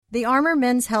The Armor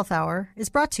Men's Health Hour is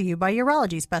brought to you by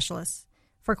urology specialists.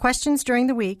 For questions during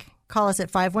the week, call us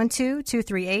at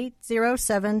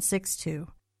 512-238-0762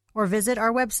 or visit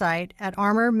our website at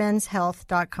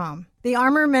armormenshealth.com. The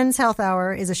Armor Men's Health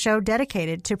Hour is a show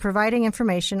dedicated to providing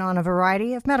information on a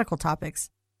variety of medical topics,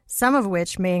 some of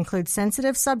which may include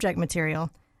sensitive subject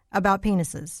material about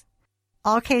penises.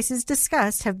 All cases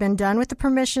discussed have been done with the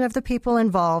permission of the people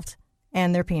involved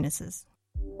and their penises.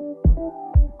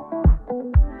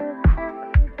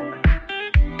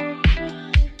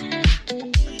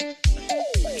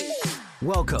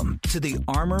 Welcome to the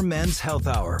Armor Men's Health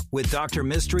Hour with Dr.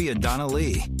 Mistry and Donna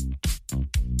Lee.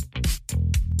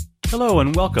 Hello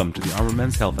and welcome to the Armor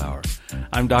Men's Health Hour.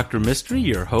 I'm Dr. Mistry,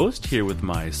 your host, here with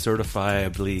my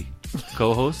certifiably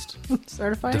co-host,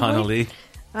 Donna Lee.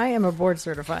 I am a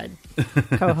board-certified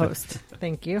co-host.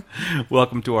 Thank you.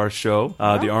 Welcome to our show.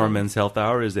 The Armor Men's Health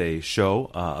Hour is a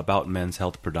show about men's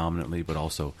health predominantly, but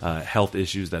also health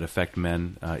issues that affect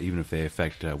men, even if they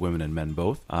affect women and men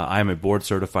both. I am a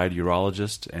board-certified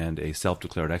urologist and a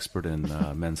self-declared expert in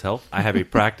men's health. I have a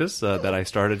practice that I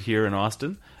started here in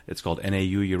Austin. It's called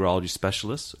NAU Urology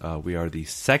Specialists. We are the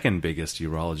second biggest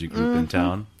urology group in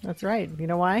town. That's right. You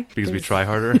know why? Because we try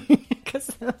harder.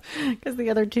 Because the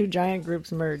other two giant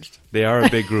groups merged. They are a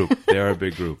big group.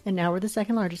 And now we're the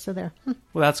second largest, so there.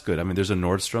 Well, that's good. I mean, there's a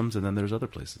Nordstrom's and then there's other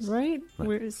places. Right?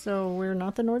 We're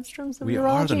not the Nordstrom's of we urology? We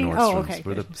are the Nordstrom's. Oh, okay.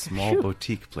 We're the small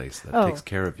boutique place that takes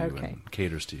care of you and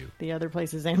caters to you. The other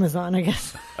place is Amazon, I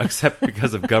guess. Except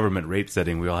because of government rate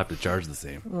setting, we all have to charge the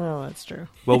same. Well, that's true.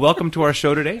 Well, welcome to our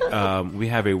show today. We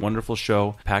have a wonderful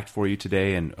show packed for you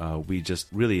today, and we just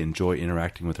really enjoy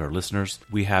interacting with our listeners.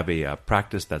 We have a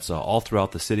practice that's all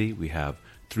throughout the city. We have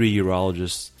 3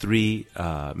 urologists, 3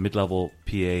 mid-level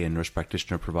PA and nurse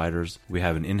practitioner providers. We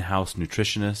have an in-house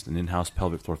nutritionist, an in-house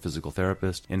pelvic floor physical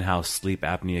therapist, in-house sleep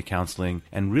apnea counseling,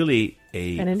 and really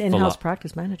an in-house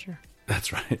practice manager.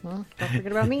 That's right. Well, don't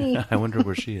forget about me. I wonder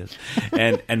where she is.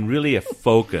 And really a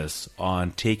focus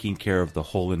on taking care of the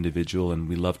whole individual, and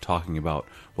we love talking about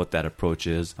what that approach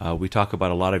is. We talk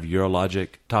about a lot of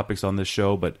urologic topics on this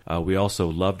show, but we also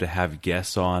love to have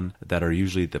guests on that are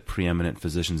usually the preeminent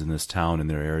physicians in this town in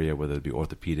their area, whether it be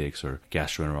orthopedics or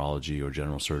gastroenterology or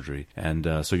general surgery.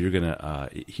 And so you're going to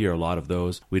hear a lot of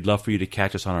those. We'd love for you to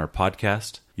catch us on our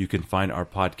podcast. You can find our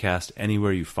podcast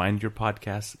anywhere you find your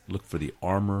podcast. Look for the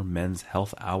Armor Men's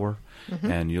Health Hour,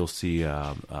 and you'll see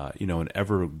an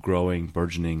ever-growing,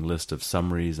 burgeoning list of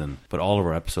summaries, but all of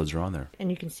our episodes are on there. And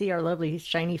you can see our lovely,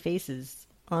 shiny faces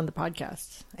on the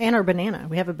podcast. And our banana.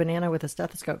 We have a banana with a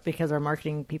stethoscope because our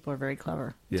marketing people are very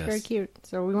clever. It's very cute.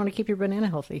 So we want to keep your banana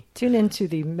healthy. Tune into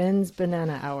the Men's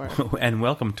Banana Hour. And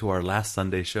welcome to our last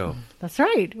Sunday show. That's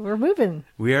right. We're moving.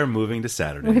 We are moving to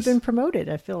Saturdays. We've been promoted,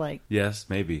 I feel like. Yes,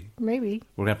 maybe. Maybe.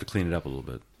 We're going to have to clean it up a little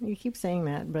bit. You keep saying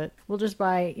that, but we'll just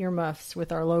buy earmuffs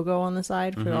with our logo on the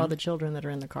side for all the children that are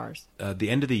in the cars. The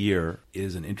end of the year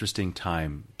is an interesting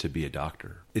time to be a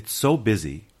doctor. It's so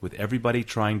busy with everybody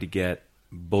trying to get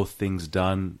both things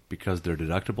done because their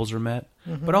deductibles are met,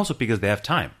 but also because they have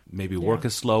time. Maybe work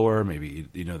is slower. Maybe,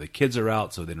 the kids are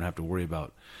out, so they don't have to worry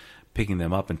about picking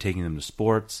them up and taking them to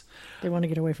sports. They want to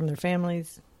get away from their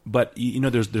families. But,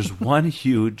 there's one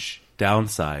huge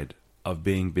downside of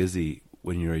being busy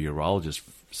when you're a urologist,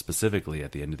 specifically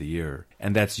at the end of the year,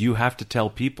 and that's you have to tell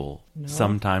people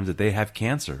sometimes that they have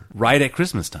cancer right at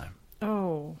Christmas time.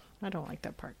 Oh, I don't like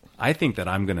that part. I think that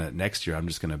next year, I'm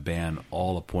just going to ban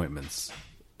all appointments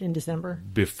in December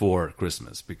before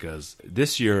Christmas, because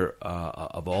this year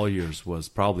of all years was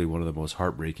probably one of the most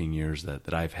heartbreaking years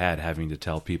that I've had, having to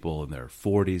tell people in their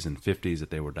 40s and 50s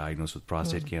that they were diagnosed with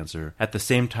prostate cancer, at the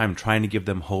same time trying to give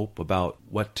them hope about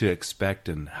what to expect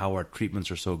and how our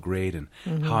treatments are so great and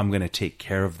how I'm going to take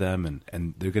care of them,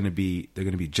 and they're going to be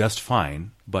just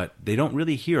fine, but they don't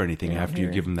really hear anything after you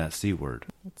give them that C word.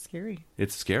 It's scary.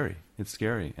 It's scary. It's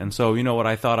scary. And so, what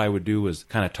I thought I would do was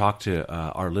kind of talk to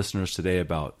our listeners today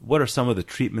about what are some of the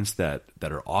treatments that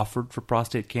are offered for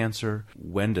prostate cancer,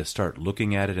 when to start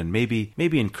looking at it, and maybe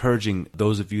encouraging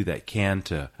those of you that can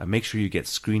to make sure you get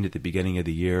screened at the beginning of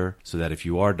the year, so that if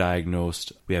you are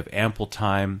diagnosed, we have ample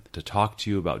time to talk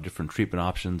to you about different treatment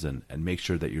options and make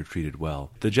sure that you're treated well.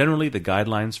 Generally, the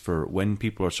guidelines for when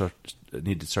people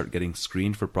need to start getting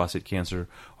screened for prostate cancer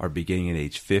are beginning at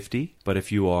age 50. But if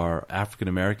you are African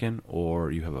American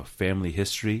or you have a family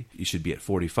history, you should be at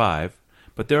 45.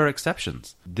 But there are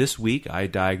exceptions. This week, I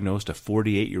diagnosed a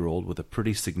 48-year-old with a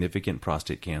pretty significant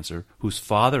prostate cancer whose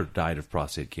father died of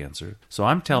prostate cancer. So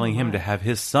I'm telling him to have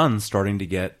his son starting to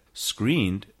get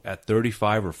screened at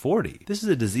 35 or 40. This is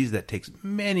a disease that takes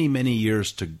many, many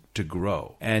years to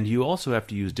grow. And you also have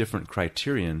to use different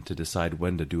criterion to decide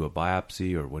when to do a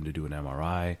biopsy or when to do an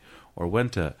MRI or when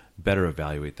to better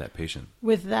evaluate that patient.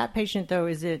 With that patient, though,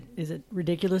 is it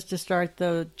ridiculous to start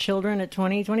the children at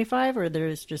 20, 25, or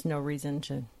there's just no reason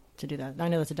to do that? I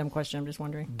know that's a dumb question. I'm just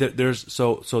wondering.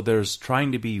 There's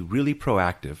trying to be really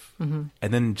proactive,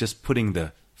 and then just putting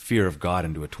the fear of God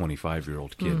into a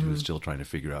 25-year-old kid who's still trying to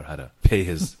figure out how to pay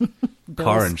his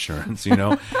car insurance,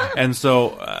 And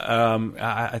so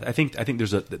I think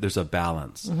there's a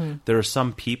balance. There are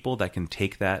some people that can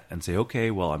take that and say,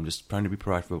 okay, well, I'm just trying to be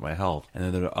proactive with my health, and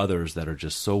then there are others that are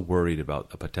just so worried about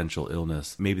a potential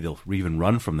illness, maybe they'll even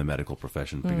run from the medical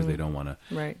profession because they don't want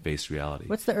to face reality.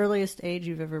 What's the earliest age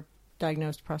you've ever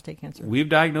diagnosed prostate cancer? We've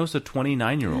diagnosed a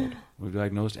 29-year-old. We've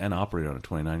diagnosed and operated on a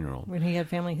 29-year-old. When he had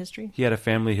family history? He had a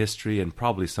family history and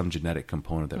probably some genetic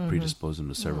component that predisposed him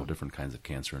to several different kinds of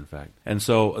cancer, in fact. And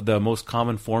so the most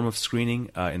common form of screening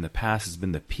in the past has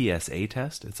been the PSA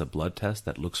test. It's a blood test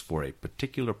that looks for a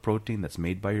particular protein that's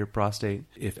made by your prostate.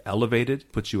 If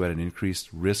elevated, puts you at an increased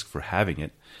risk for having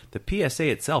it. The PSA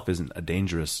itself isn't a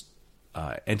dangerous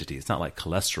entity. It's not like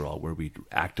cholesterol where we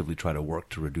actively try to work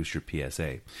to reduce your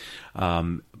PSA.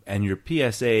 And your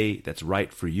PSA that's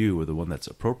right for you, or the one that's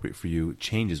appropriate for you,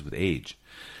 changes with age.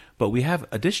 But we have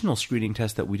additional screening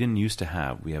tests that we didn't used to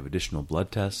have. We have additional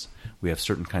blood tests. We have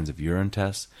certain kinds of urine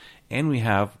tests. And we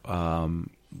have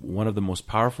one of the most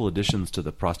powerful additions to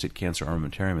the prostate cancer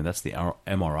armamentarium, and that's the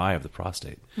MRI of the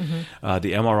prostate.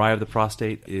 The MRI of the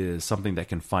prostate is something that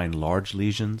can find large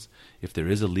lesions. If there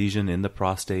is a lesion in the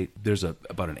prostate, there's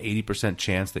about an 80%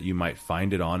 chance that you might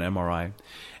find it on MRI.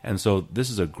 And so this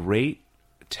is a great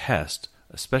test,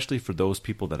 especially for those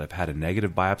people that have had a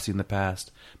negative biopsy in the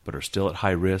past but are still at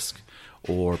high risk,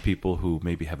 or people who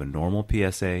maybe have a normal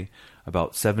PSA.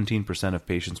 About 17% of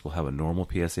patients will have a normal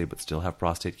PSA but still have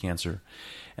prostate cancer.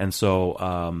 And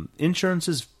so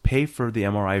insurances pay for the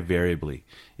MRI variably.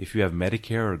 If you have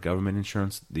Medicare or government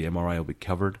insurance, the MRI will be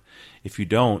covered. If you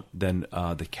don't, then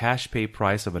the cash pay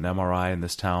price of an MRI in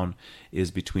this town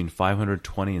is between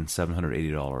 $520 and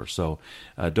 $780. So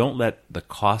don't let the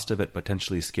cost of it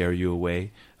potentially scare you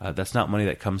away. That's not money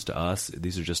that comes to us.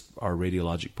 These are just our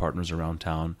radiologic partners around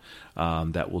town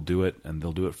that will do it, and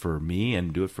they'll do it for me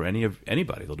and do it for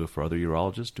anybody. They'll do it for other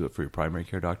urologists, do it for your primary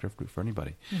care doctor, do it for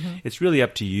anybody. It's really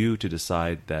up to you to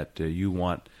decide that you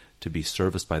want to be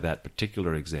serviced by that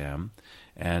particular exam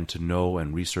and to know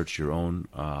and research your own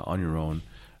on your own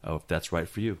if that's right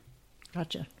for you.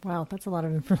 Gotcha. Wow, that's a lot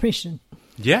of information.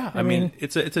 Yeah, I mean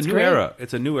it's a new great. era.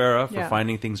 It's a new era for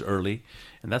finding things early,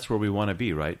 and that's where we want to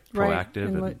be, right?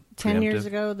 Proactive and 10 years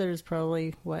ago, there's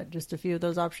probably just a few of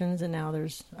those options, and now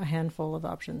there's a handful of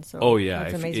options. So oh yeah,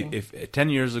 that's amazing. If 10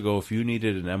 years ago, if you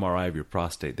needed an MRI of your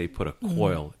prostate, they put a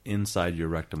coil inside your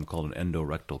rectum called an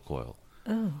endorectal coil.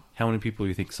 Oh, how many people do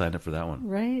you think signed up for that one?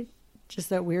 Right. Just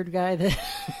that weird guy that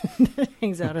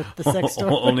hangs out at the sex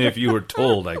store. Only if you were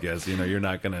told, I guess. You're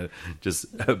not going to just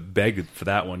beg for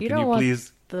that one. Can you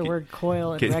please the word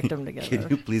coil and rectum together? Can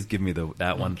you please give me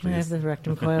that one, please? Can I have the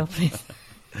rectum coil, please?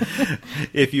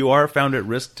 If you are found at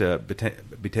risk to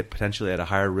be potentially at a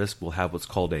higher risk, we'll have what's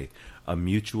called a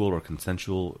mutual or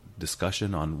consensual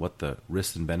discussion on what the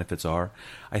risks and benefits are.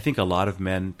 I think a lot of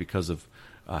men, because of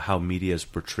how media has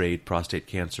portrayed prostate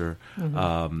cancer,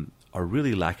 are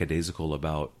really lackadaisical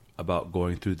about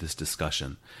going through this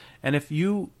discussion. And if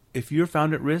you're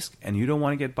found at risk and you don't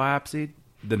want to get biopsied,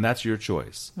 then that's your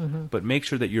choice. But make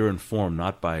sure that you're informed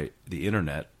not by the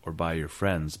internet or by your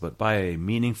friends, but by a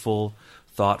meaningful,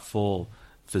 thoughtful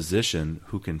physician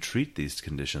who can treat these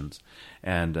conditions.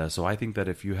 And so I think that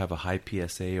if you have a high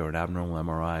PSA or an abnormal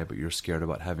MRI, but you're scared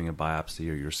about having a biopsy,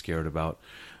 or you're scared about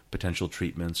potential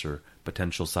treatments or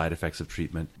potential side effects of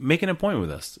treatment, make an appointment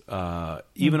with us.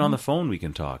 Even on the phone, we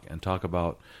can talk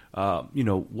about,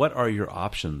 what are your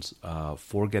options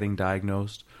for getting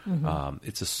diagnosed.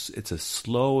 It's a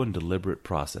slow and deliberate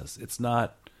process. It's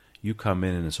not you come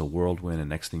in and it's a whirlwind, and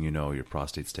next thing you know, your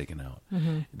prostate's taken out.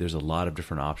 There's a lot of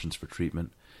different options for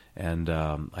treatment. And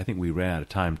I think we ran out of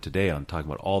time today on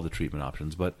talking about all the treatment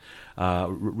options. But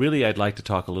really, I'd like to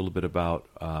talk a little bit about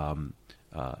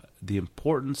the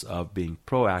importance of being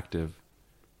proactive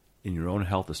in your own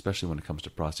health, especially when it comes to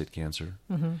prostate cancer.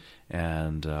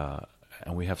 And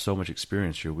we have so much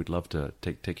experience here. We'd love to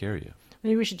take care of you.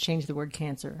 Maybe we should change the word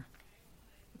cancer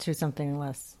to something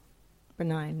less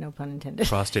benign, no pun intended.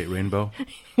 Prostate rainbow?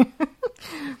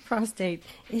 prostate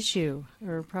issue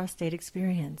or prostate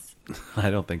experience. I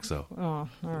don't think so. Oh,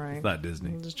 all right. It's not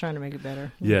Disney. I'm just trying to make it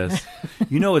better. Yes.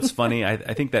 It's funny.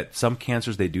 I think that some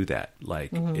cancers, they do that.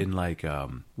 Like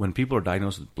when people are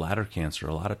diagnosed with bladder cancer,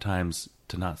 a lot of times,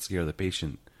 to not scare the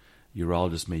patient,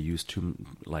 urologists may use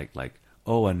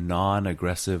a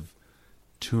non-aggressive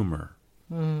tumor.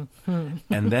 Mm-hmm.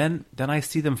 And then I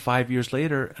see them 5 years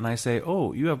later and I say,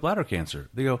 "Oh, you have bladder cancer."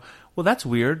 They go, "Well, that's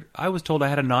weird. I was told I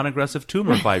had a non-aggressive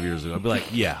tumor 5 years ago." I'd be like,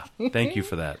 "Yeah, thank you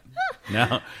for that."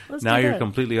 Now you're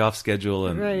completely off schedule,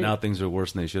 and now things are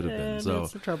worse than they should have been. So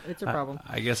it's a problem.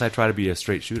 I guess I try to be a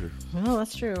straight shooter. Well,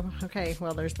 that's true. Okay,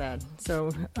 well, there's that.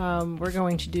 So we're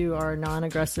going to do our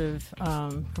non-aggressive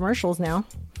commercials now.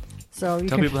 So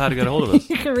Tell people how to get a hold of us.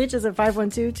 You can reach us at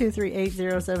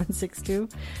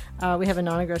 512-238-0762. We have a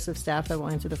non-aggressive staff that will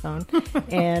answer the phone.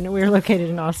 And we're located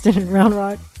in Austin and Round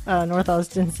Rock, North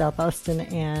Austin, South Austin,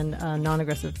 and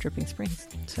non-aggressive Dripping Springs.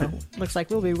 So looks like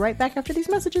we'll be right back after these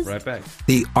messages. Right back.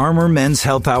 The Armor Men's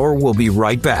Health Hour will be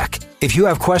right back. If you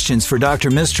have questions for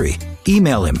Dr. Mistry,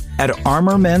 email him at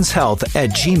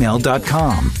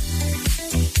armormenshealth@gmail.com.